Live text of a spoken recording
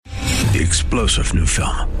The explosive new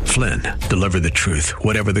film, Flynn, deliver the truth,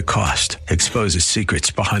 whatever the cost, exposes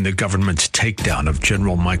secrets behind the government's takedown of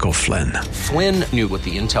General Michael Flynn. Flynn knew what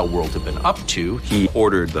the intel world had been up to. He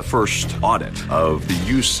ordered the first audit of the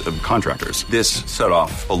use of contractors. This set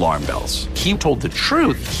off alarm bells. He told the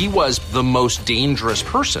truth. He was the most dangerous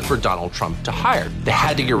person for Donald Trump to hire. They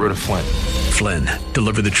had to get rid of Flynn. Flynn,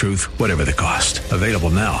 deliver the truth, whatever the cost. Available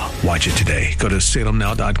now. Watch it today. Go to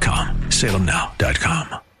salemnow.com.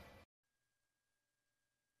 salemnow.com.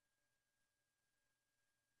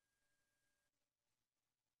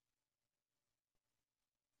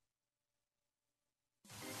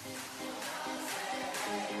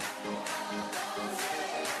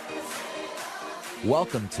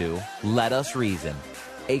 Welcome to Let Us Reason,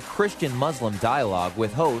 a Christian-Muslim dialogue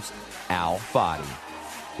with host Al Fadi.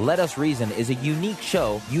 Let Us Reason is a unique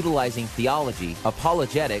show utilizing theology,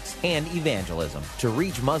 apologetics, and evangelism to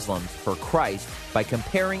reach Muslims for Christ by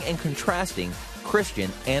comparing and contrasting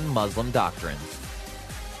Christian and Muslim doctrines.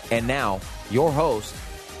 And now, your host,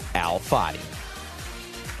 Al Fadi.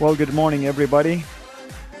 Well, good morning, everybody.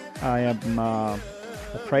 I am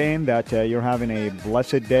praying that you're having a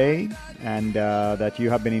blessed day and that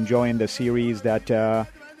you have been enjoying the series that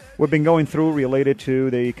we've been going through related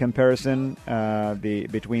to the comparison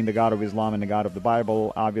between the God of Islam and the God of the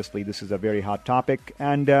Bible. Obviously, this is a very hot topic,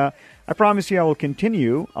 and I promise you I will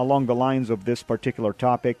continue along the lines of this particular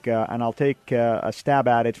topic, and I'll take a stab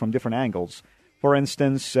at it from different angles. For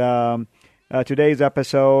instance, today's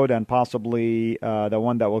episode, and possibly the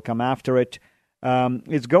one that will come after it,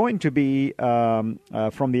 it's going to be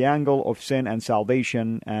from the angle of sin and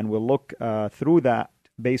salvation, and we'll look through that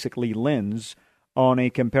basically lens on a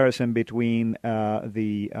comparison between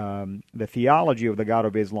the theology of the God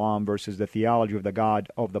of Islam versus the theology of the God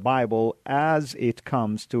of the Bible as it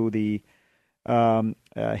comes to the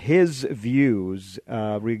his views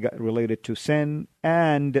related to sin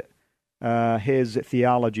and his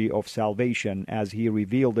theology of salvation as he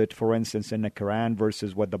revealed it, for instance, in the Quran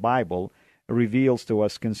versus what the Bible reveals to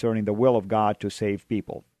us concerning the will of God to save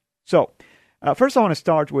people. So, first I want to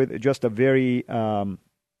start with just a very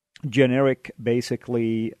generic,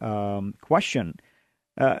 basically, question.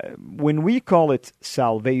 When we call it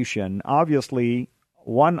salvation, obviously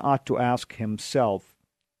one ought to ask himself,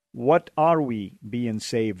 what are we being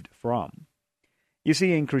saved from? You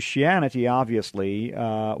see, in Christianity, obviously,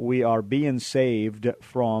 we are being saved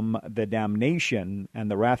from the damnation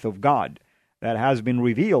and the wrath of God that has been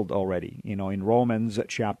revealed already. You know, in Romans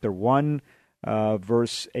chapter 1,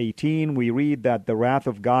 verse 18, we read that the wrath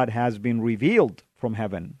of God has been revealed from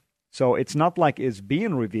heaven. So it's not like it's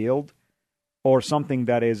being revealed or something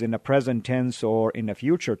that is in the present tense or in the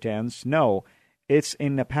future tense. No, it's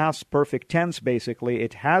in the past perfect tense, basically.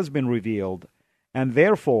 It has been revealed. And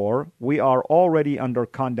therefore, we are already under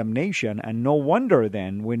condemnation. And no wonder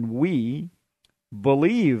then, when we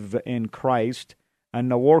believe in Christ and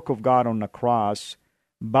the work of God on the cross,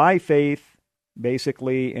 by faith,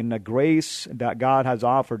 basically in the grace that God has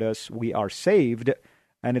offered us, we are saved,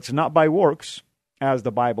 and it's not by works, as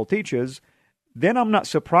the Bible teaches. Then I'm not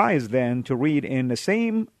surprised then to read in the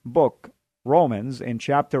same book, Romans, in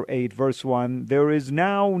chapter 8, verse 1, there is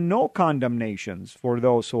now no condemnations for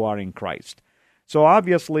those who are in Christ. So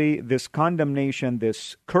obviously, this condemnation,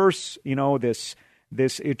 this curse, this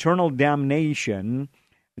eternal damnation,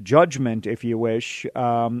 judgment, if you wish,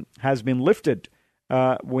 has been lifted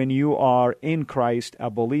when you are in Christ, a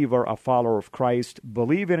believer, a follower of Christ,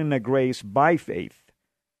 believing in the grace by faith,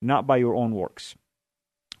 not by your own works.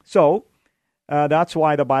 So, that's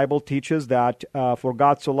why the Bible teaches that for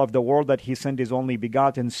God so loved the world that he sent his only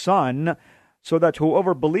begotten Son, so that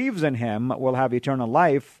whoever believes in him will have eternal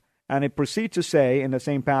life. And it proceeds to say in the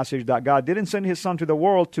same passage that God didn't send his Son to the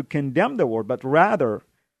world to condemn the world, but rather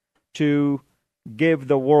to give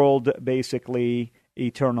the world basically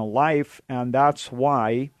eternal life. And that's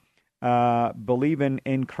why believing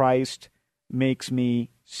in Christ makes me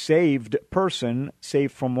saved person.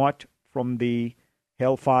 Saved from what? From the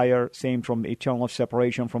hellfire, saved from eternal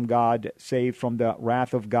separation from God, saved from the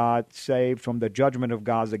wrath of God, saved from the judgment of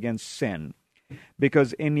God against sin.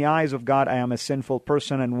 Because in the eyes of God, I am a sinful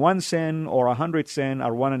person, and one sin or 100 sin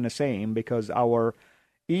are one and the same, because our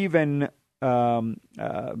even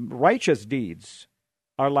righteous deeds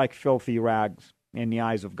are like filthy rags in the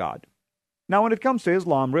eyes of God. Now, when it comes to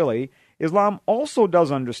Islam, really, Islam also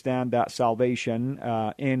does understand that salvation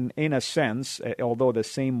in a sense, although the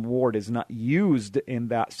same word is not used in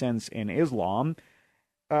that sense in Islam,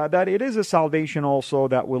 that it is a salvation also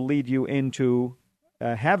that will lead you into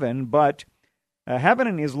heaven, but Heaven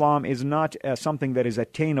in Islam is not something that is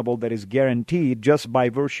attainable, that is guaranteed just by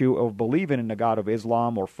virtue of believing in the God of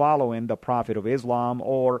Islam or following the Prophet of Islam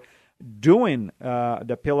or doing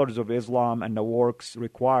the pillars of Islam and the works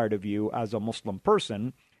required of you as a Muslim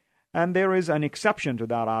person. And there is an exception to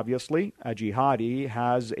that, obviously. A jihadi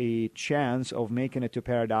has a chance of making it to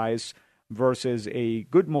paradise versus a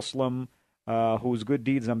good Muslim whose good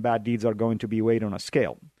deeds and bad deeds are going to be weighed on a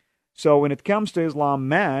scale. So when it comes to Islam,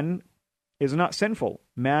 man is not sinful.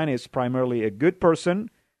 Man is primarily a good person,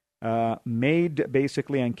 made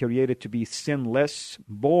basically and created to be sinless,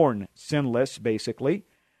 born sinless basically,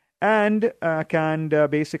 and can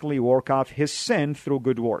basically work off his sin through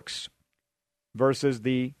good works. Versus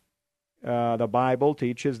the Bible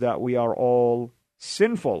teaches that we are all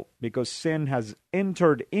sinful because sin has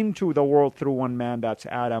entered into the world through one man, that's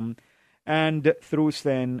Adam, and through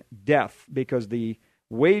sin, death, because the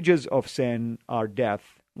wages of sin are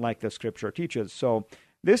death, like the scripture teaches. So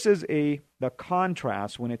this is the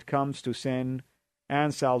contrast when it comes to sin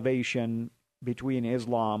and salvation between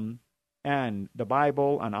Islam and the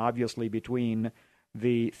Bible, and obviously between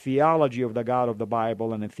the theology of the God of the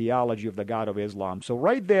Bible and the theology of the God of Islam. So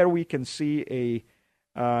right there we can see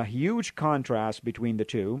a huge contrast between the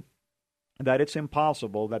two, that it's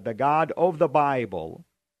impossible that the God of the Bible,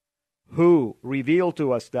 who revealed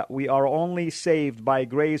to us that we are only saved by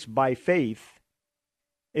grace, by faith,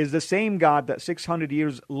 is the same God that 600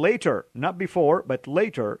 years later, not before, but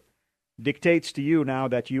later, dictates to you now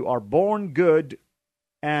that you are born good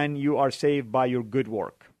and you are saved by your good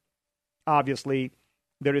work. Obviously,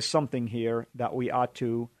 there is something here that we ought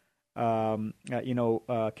to,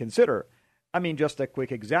 consider. I mean, just a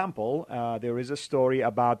quick example. There is a story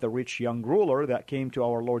about the rich young ruler that came to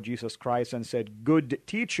our Lord Jesus Christ and said, "Good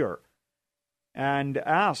teacher," and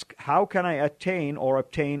asked, "How can I obtain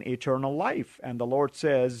eternal life?" And the Lord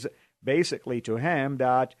says basically to him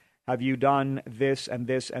that, "Have you done this and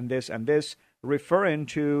this and this and this?" referring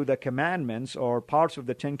to the commandments or parts of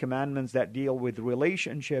the 10 Commandments that deal with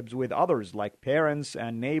relationships with others, like parents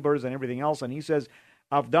and neighbors and everything else. And he says,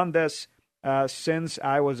 "I've done this since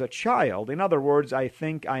I was a child." In other words, I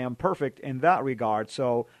think I am perfect in that regard.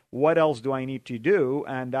 So what else do I need to do?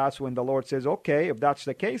 And that's when the Lord says, "Okay, if that's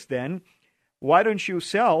the case, then why don't you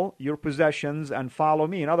sell your possessions and follow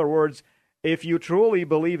me?" In other words, if you truly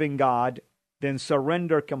believe in God, then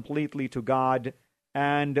surrender completely to God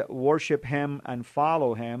and worship Him and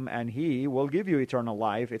follow Him, and He will give you eternal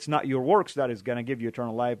life. It's not your works that is going to give you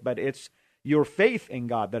eternal life, but it's your faith in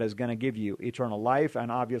God that is going to give you eternal life. And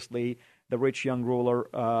obviously, the rich young ruler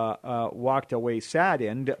walked away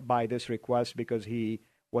saddened by this request because he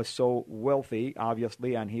was so wealthy,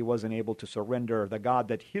 obviously, and he wasn't able to surrender the God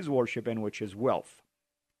that he's worshiping, which is wealth.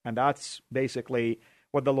 And that's basically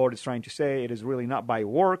what the Lord is trying to say. It is really not by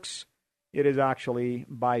works. It is actually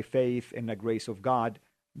by faith in the grace of God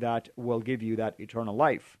that will give you that eternal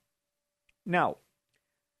life. Now,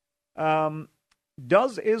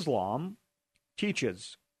 does Islam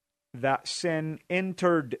teaches that sin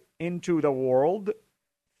entered into the world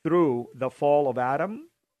through the fall of Adam?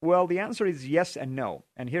 Well, the answer is yes and no.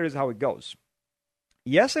 And here is how it goes.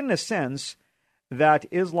 Yes, in the sense that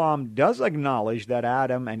Islam does acknowledge that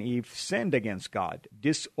Adam and Eve sinned against God,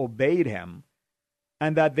 disobeyed Him,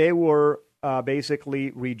 and that they were basically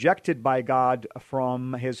rejected by God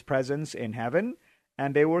from His presence in heaven,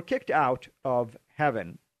 and they were kicked out of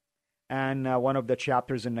heaven. And one of the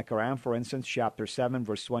chapters in the Quran, for instance, chapter 7,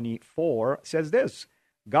 verse 24, says this: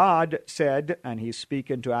 God said, and He's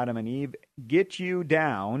speaking to Adam and Eve, "Get you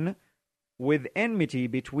down with enmity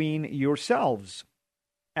between yourselves."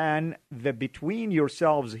 And the between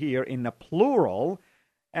yourselves here in the plural,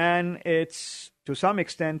 and it's to some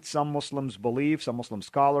extent some Muslim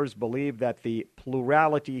scholars believe that the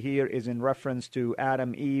plurality here is in reference to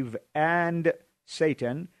Adam, Eve, and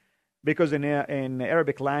Satan, because in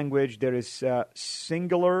Arabic language there is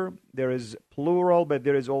singular, there is plural, but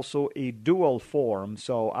there is also a dual form.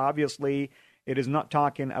 So obviously it is not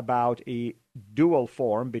talking about a dual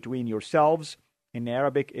form between yourselves. In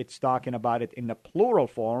Arabic, it's talking about it in the plural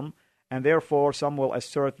form, and therefore some will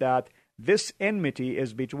assert that this enmity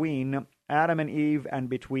is between Adam and Eve and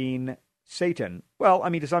between Satan. Well, I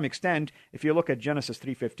mean, to some extent, if you look at Genesis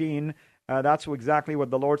 3:15, that's exactly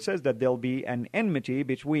what the Lord says, that there'll be an enmity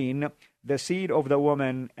between the seed of the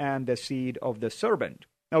woman and the seed of the serpent.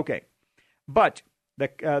 Okay, but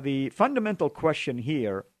the fundamental question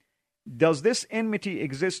here, does this enmity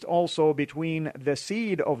exist also between the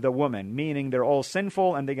seed of the woman, meaning they're all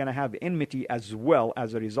sinful and they're going to have enmity as well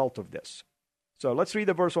as a result of this? So let's read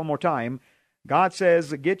the verse one more time. God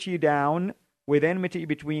says, "Get ye down with enmity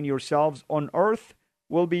between yourselves on earth.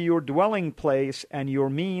 will be your dwelling place and your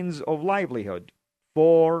means of livelihood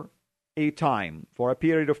for a time, for a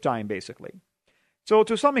period of time, basically. So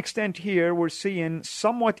to some extent here, we're seeing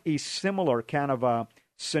somewhat a similar kind of a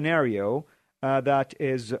scenario that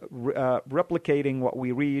is replicating what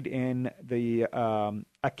we read in the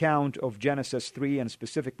account of Genesis 3 and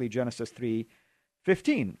specifically Genesis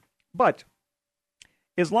 3:15. But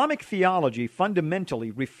Islamic theology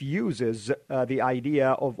fundamentally refuses the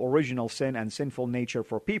idea of original sin and sinful nature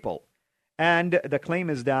for people. And the claim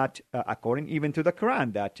is that, according even to the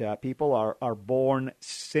Quran, that people are born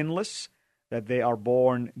sinless, that they are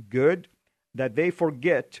born good, that they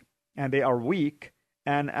forget and they are weak,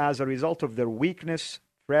 and as a result of their weakness,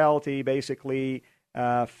 frailty, basically,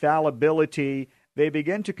 fallibility, they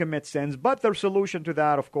begin to commit sins. But their solution to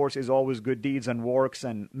that, of course, is always good deeds and works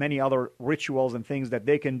and many other rituals and things that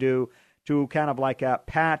they can do to kind of like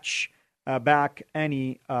patch back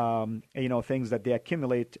any things that they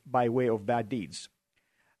accumulate by way of bad deeds.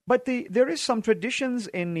 But there is some traditions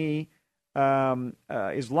in the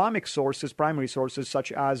Islamic sources, primary sources,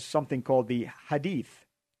 such as something called the Hadith.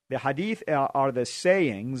 The Hadith are the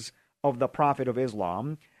sayings of the Prophet of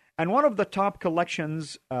Islam. And one of the top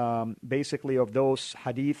collections, basically, of those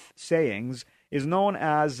Hadith sayings is known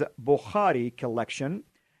as Bukhari collection.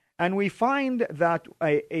 And we find that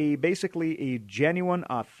basically a genuine,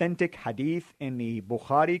 authentic Hadith in the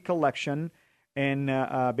Bukhari collection in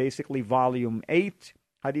basically volume 8,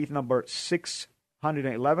 Hadith number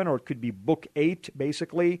 611, or it could be book 8,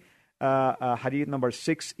 basically, Hadith number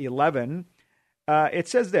 611. It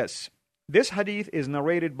says this. This hadith is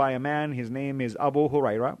narrated by a man, his name is Abu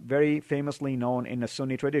Huraira, very famously known in the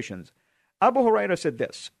Sunni traditions. Abu Huraira said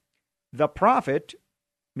this: the Prophet,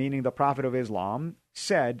 meaning the Prophet of Islam,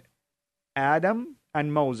 said, Adam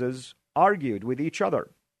and Moses argued with each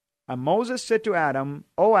other. And Moses said to Adam,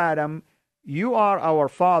 O Adam, you are our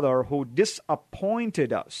father who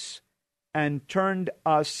disappointed us and turned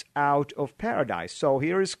us out of paradise. So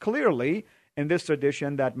here is clearly in this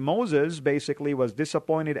tradition that Moses basically was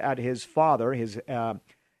disappointed at his father, his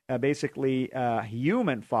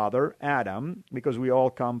human father, Adam, because we all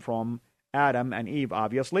come from Adam and Eve,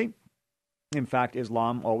 obviously. In fact,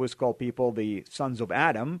 Islam always call people the sons of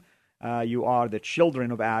Adam. You are the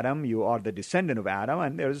children of Adam. You are the descendant of Adam,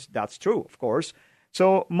 and that's true, of course.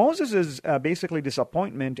 So Moses' basically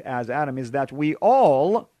disappointment as Adam is that we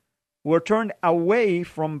all were turned away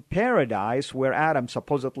from paradise where Adam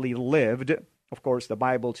supposedly lived. Of course, the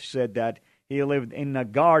Bible said that he lived in a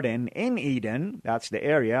garden in Eden. That's the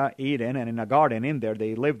area, Eden, and in a garden in there,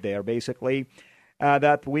 they lived there, basically.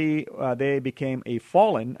 They became a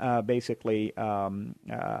fallen,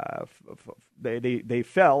 they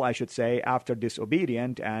fell, I should say, after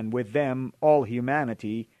disobedient, and with them, all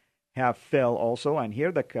humanity have fell also. And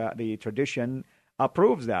here the tradition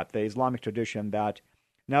approves that, the Islamic tradition, that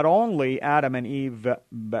not only Adam and Eve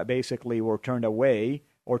basically were turned away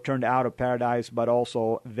or turned out of paradise, but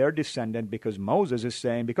also their descendant, because Moses is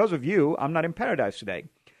saying, because of you, I'm not in paradise today.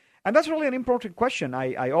 And that's really an important question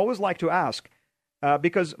I always like to ask,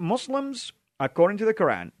 because Muslims, according to the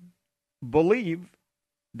Quran, believe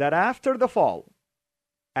that after the fall,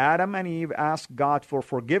 Adam and Eve asked God for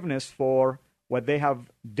forgiveness for what they have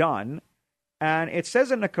done, and it says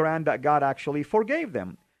in the Quran that God actually forgave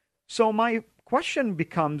them. So my question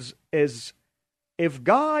becomes is, if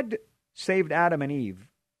God saved Adam and Eve,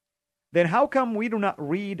 then how come we do not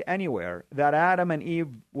read anywhere that Adam and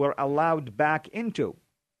Eve were allowed back into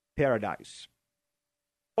paradise?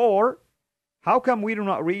 Or how come we do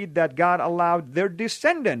not read that God allowed their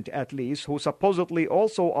descendant, at least, who supposedly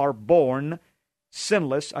also are born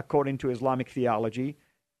sinless according to Islamic theology,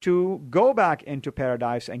 to go back into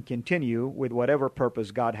paradise and continue with whatever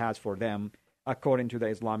purpose God has for them according to the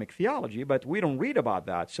Islamic theology? But we don't read about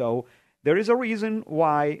that. So there is a reason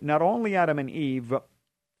why not only Adam and Eve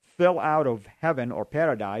fell out of heaven or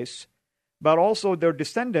paradise, but also their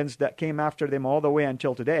descendants that came after them all the way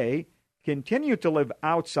until today continue to live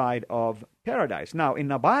outside of paradise. Now, in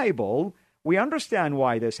the Bible, we understand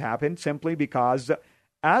why this happened, simply because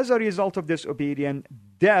as a result of disobedience,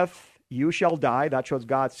 death, you shall die. That's what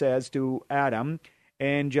God says to Adam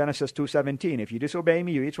in Genesis 2:17. If you disobey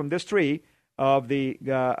me, you eat from this tree of the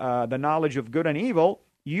knowledge of good and evil,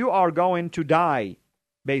 you are going to die,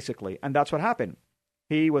 basically. And that's what happened.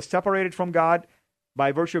 He was separated from God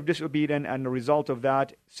by virtue of disobedience, and the result of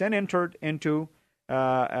that, sin entered into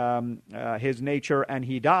his nature, and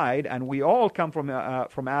he died. And we all come from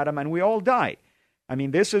Adam, and we all die. I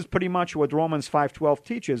mean, this is pretty much what Romans 5:12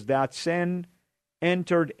 teaches, that sin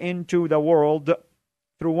entered into the world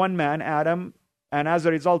through one man, Adam, and as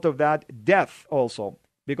a result of that, death also,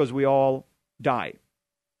 because we all die.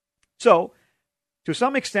 So, to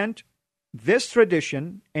some extent, this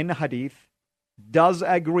tradition in the Hadith does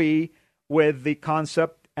agree with the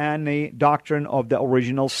concept and the doctrine of the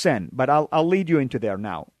original sin. But I'll lead you into there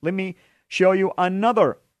now. Let me show you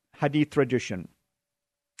another Hadith tradition.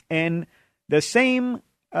 In the same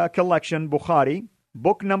collection, Bukhari,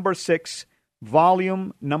 book number 6,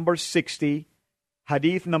 volume number 60,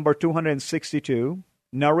 Hadith number 262,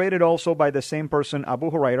 narrated also by the same person, Abu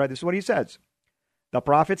Hurairah. This is what he says. The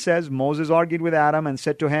Prophet says, Moses argued with Adam and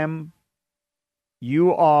said to him,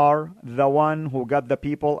 "You are the one who got the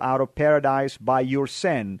people out of paradise by your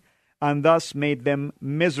sin and thus made them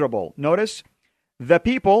miserable." Notice, the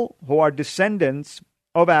people who are descendants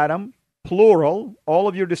of Adam, plural, all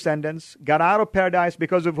of your descendants, got out of paradise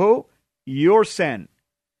because of who? Your sin.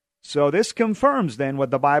 So this confirms then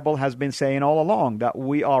what the Bible has been saying all along, that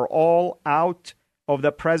we are all out of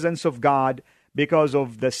the presence of God because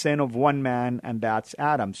of the sin of one man, and that's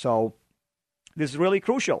Adam. So this is really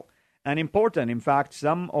crucial and important. In fact,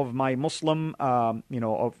 some of my Muslim,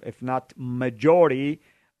 if not majority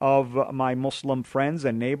of my Muslim friends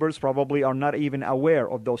and neighbors probably are not even aware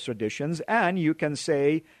of those traditions. And you can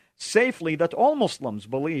say safely that all Muslims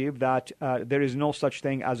believe that there is no such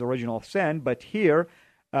thing as original sin. But here,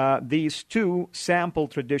 these two sample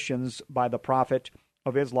traditions by the Prophet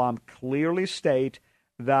of Islam clearly state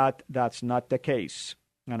that that's not the case.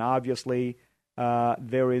 And obviously,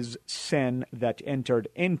 there is sin that entered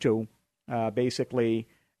into basically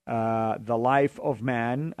the life of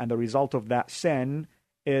man, and the result of that sin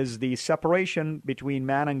is the separation between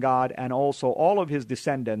man and God, and also all of his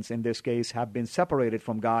descendants in this case have been separated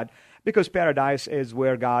from God, because paradise is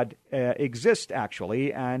where God exists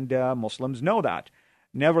actually, and Muslims know that.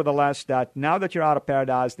 Nevertheless, that now that you're out of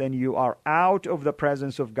paradise, then you are out of the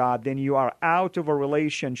presence of God, then you are out of a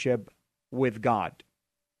relationship with God.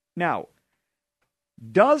 Now,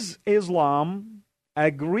 does Islam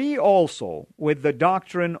agree also with the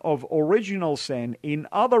doctrine of original sin? In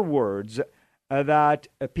other words, that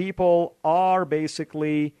people are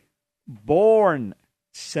basically born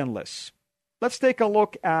sinless. Let's take a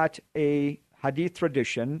look at a hadith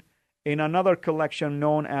tradition in another collection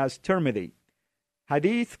known as Tirmidhi.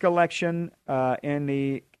 Hadith collection in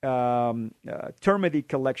the Tirmidhi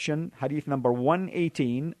collection, hadith number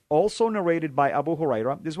 118, also narrated by Abu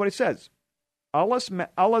Hurairah. This is what it says.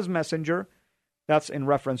 Allah's messenger, that's in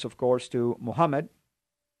reference, of course, to Muhammad,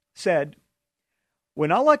 said, "When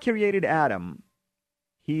Allah created Adam,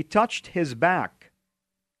 he touched his back,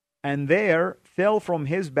 and there fell from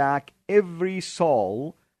his back every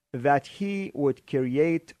soul that he would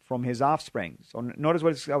create from his offspring." So notice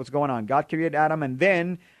what's going on. God created Adam, and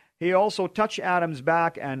then he also touched Adam's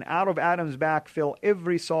back, and out of Adam's back fell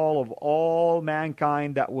every soul of all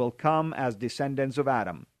mankind that will come as descendants of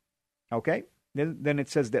Adam. Okay? Then it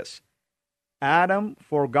says this. Adam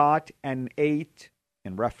forgot and ate,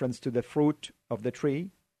 in reference to the fruit of the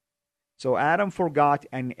tree. So Adam forgot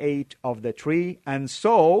and ate of the tree, and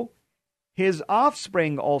so his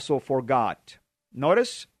offspring also forgot.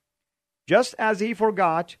 Notice, just as he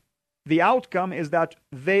forgot, the outcome is that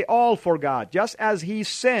they all forgot. Just as he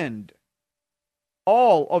sinned,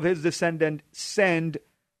 all of his descendants sinned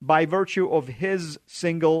by virtue of his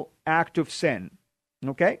single act of sin.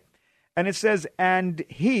 Okay? And it says, and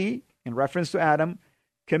he, in reference to Adam,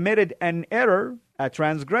 committed an error, a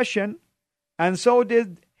transgression, and so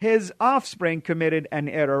did his offspring committed an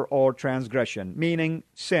error or transgression, meaning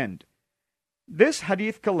sinned. This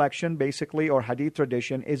hadith collection, basically, or hadith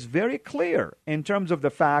tradition, is very clear in terms of the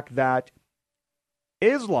fact that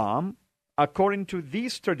Islam, according to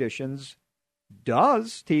these traditions,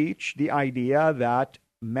 does teach the idea that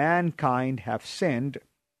mankind have sinned,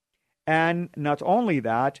 and not only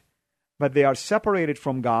that, but they are separated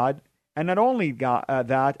from God, and not only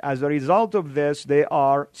that, as a result of this, they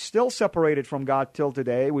are still separated from God till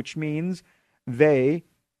today, which means they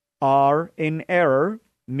are in error,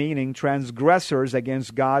 meaning transgressors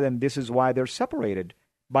against God, and this is why they're separated,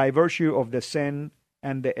 by virtue of the sin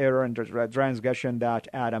and the error and transgression that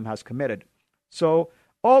Adam has committed. So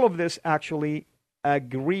all of this actually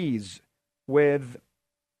agrees with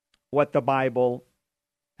what the Bible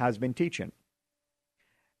has been teaching.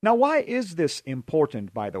 Now, why is this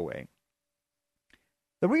important, by the way?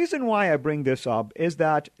 The reason why I bring this up is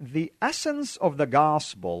that the essence of the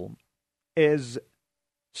gospel is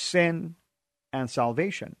sin and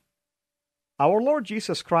salvation. Our Lord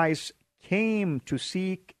Jesus Christ came to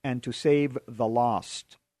seek and to save the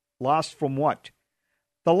lost. Lost from what?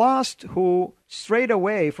 The lost who strayed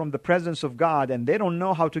away from the presence of God, and they don't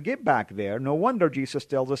know how to get back there. No wonder Jesus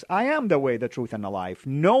tells us, I am the way, the truth, and the life.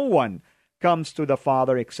 No one comes to the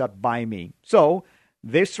Father except by me. So,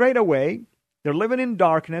 They strayed away. They're living in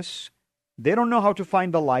darkness. They don't know how to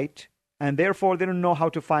find the light, and therefore they don't know how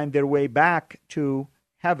to find their way back to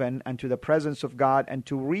heaven and to the presence of God and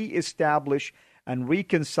to reestablish and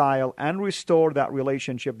reconcile and restore that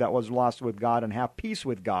relationship that was lost with God and have peace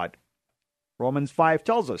with God. Romans 5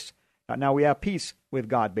 tells us that now we have peace with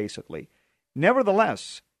God, basically.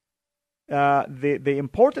 Nevertheless, the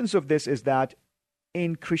importance of this is that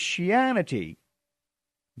in Christianity,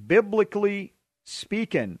 biblically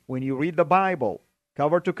speaking, when you read the Bible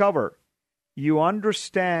cover to cover, you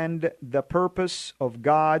understand the purpose of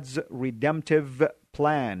God's redemptive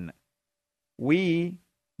plan. We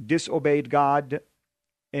disobeyed God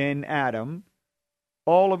in Adam.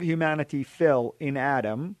 All of humanity fell in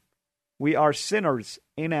Adam. We are sinners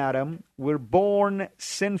in Adam. We're born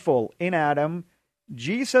sinful in Adam.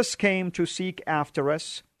 Jesus came to seek after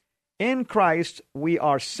us. In Christ, we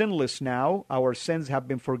are sinless now. Our sins have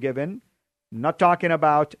been forgiven. Not talking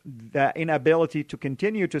about the inability to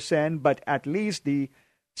continue to sin, but at least the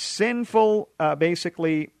sinful,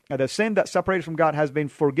 the sin that separated from God has been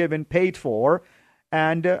forgiven, paid for.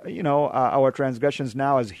 And, our transgressions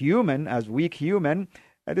now as human, as weak human,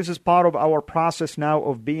 this is part of our process now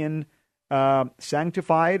of being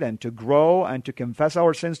sanctified and to grow and to confess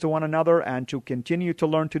our sins to one another and to continue to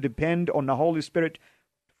learn to depend on the Holy Spirit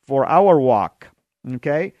for our walk.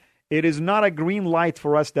 Okay? It is not a green light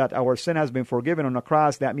for us that our sin has been forgiven on the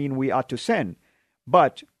cross. That means we ought to sin.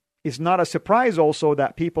 But it's not a surprise also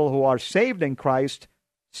that people who are saved in Christ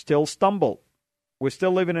still stumble. We're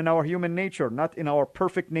still living in our human nature, not in our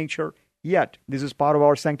perfect nature yet. This is part of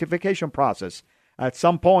our sanctification process. At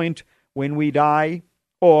some point when we die,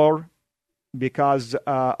 or because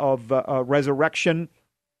of resurrection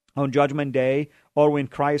on Judgment Day, or when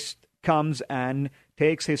Christ comes and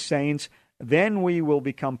takes his saints, then we will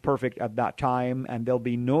become perfect at that time, and there'll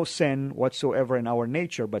be no sin whatsoever in our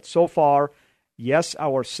nature. But so far, yes,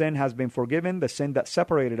 our sin has been forgiven, the sin that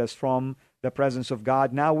separated us from the presence of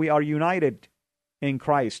God. Now we are united in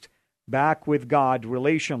Christ, back with God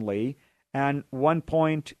relationally, and one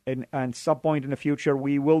point and some point in the future,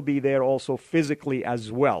 we will be there also physically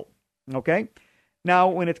as well. Okay? Now,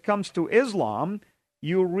 when it comes to Islam,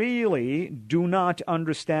 you really do not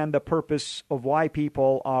understand the purpose of why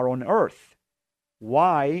people are on earth.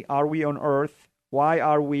 Why are we on earth? Why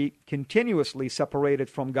are we continuously separated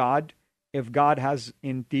from God if God has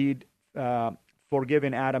indeed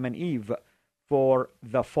forgiven Adam and Eve for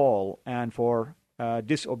the fall and for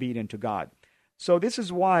disobedience to God? So this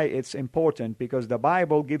is why it's important, because the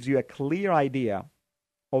Bible gives you a clear idea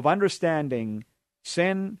of understanding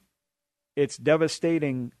sin, its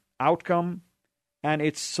devastating outcome, and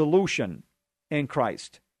its solution in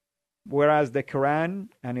Christ. Whereas the Quran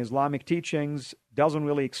and Islamic teachings doesn't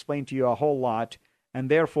really explain to you a whole lot, and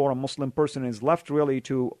therefore a Muslim person is left really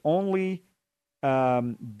to only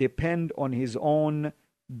depend on his own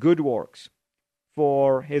good works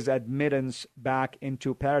for his admittance back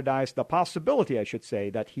into paradise, the possibility, I should say,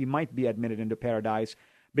 that he might be admitted into paradise,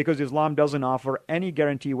 because Islam doesn't offer any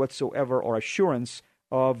guarantee whatsoever or assurance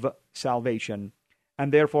of salvation.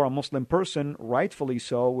 And therefore, a Muslim person, rightfully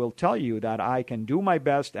so, will tell you that I can do my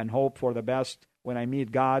best and hope for the best when I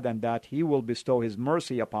meet God, and that he will bestow his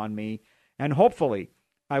mercy upon me, and hopefully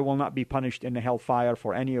I will not be punished in the hellfire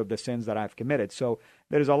for any of the sins that I've committed. So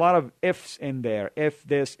there is a lot of ifs in there. If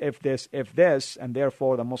this, if this, if this, and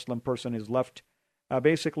therefore the Muslim person is left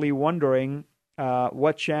basically wondering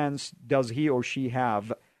what chance does he or she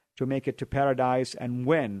have to make it to paradise and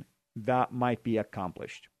when that might be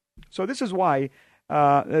accomplished. So this is why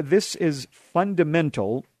this is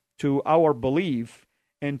fundamental to our belief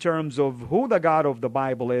in terms of who the God of the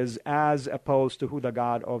Bible is as opposed to who the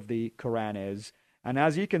God of the Quran is. And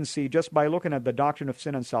as you can see, just by looking at the doctrine of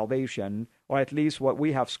sin and salvation, or at least what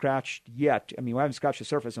we have scratched yet, we haven't scratched the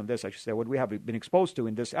surface on this, I should say, what we have been exposed to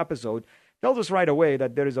in this episode, tells us right away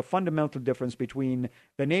that there is a fundamental difference between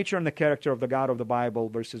the nature and the character of the God of the Bible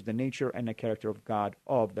versus the nature and the character of God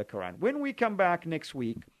of the Quran. When we come back next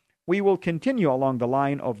week, we will continue along the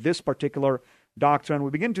line of this particular doctrine.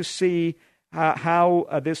 We begin to see how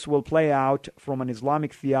this will play out from an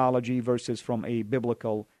Islamic theology versus from a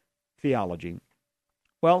biblical theology.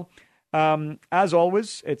 Well, as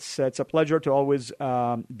always, it's a pleasure to always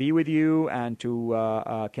be with you and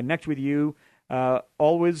to connect with you.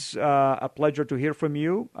 Always a pleasure to hear from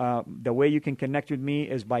you. The way you can connect with me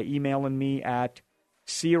is by emailing me at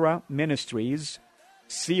Cira Ministries,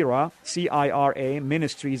 Cira, C-I-R-A,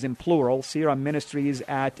 Ministries in plural, Cira Ministries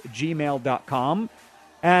at gmail.com.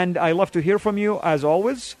 And I love to hear from you, as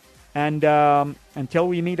always. And until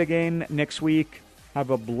we meet again next week,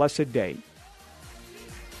 have a blessed day.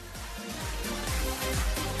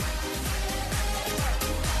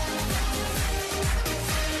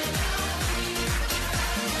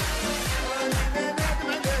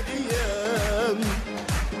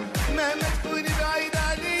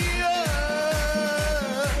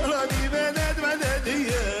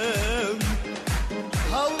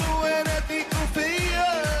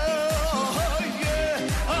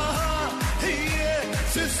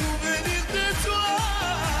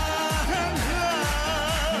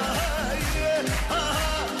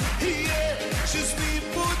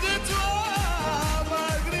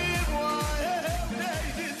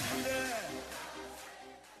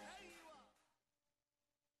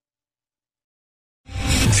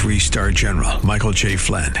 3-star general Michael J.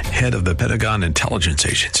 Flynn, head of the Pentagon Intelligence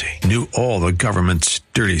Agency, knew all the government's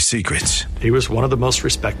dirty secrets. He was one of the most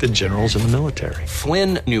respected generals in the military.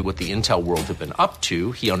 Flynn knew what the intel world had been up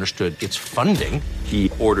to. He understood its funding.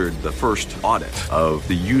 He ordered the first audit of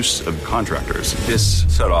the use of contractors. This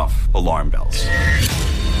set off alarm bells.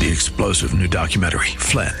 The explosive new documentary,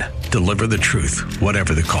 Flynn, Deliver the Truth,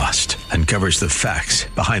 Whatever the Cost, uncovers the facts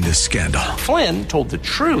behind this scandal. Flynn told the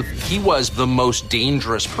truth. He was the most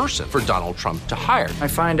dangerous person for Donald Trump to hire. I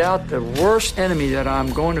find out the worst enemy that I'm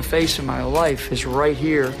going to face in my life is right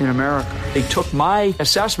here in America. They took my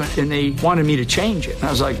assessment and they wanted me to change it. And I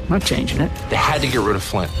was like, I'm not changing it. They had to get rid of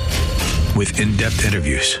Flynn. With in-depth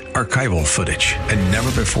interviews, archival footage, and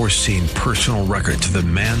never-before-seen personal records of the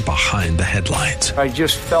man behind the headlines. I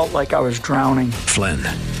just felt like I was drowning. Flynn,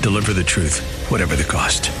 Deliver the Truth, Whatever the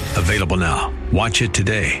Cost. Available now. Watch it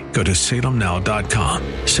today. Go to salemnow.com.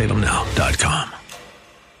 salemnow.com.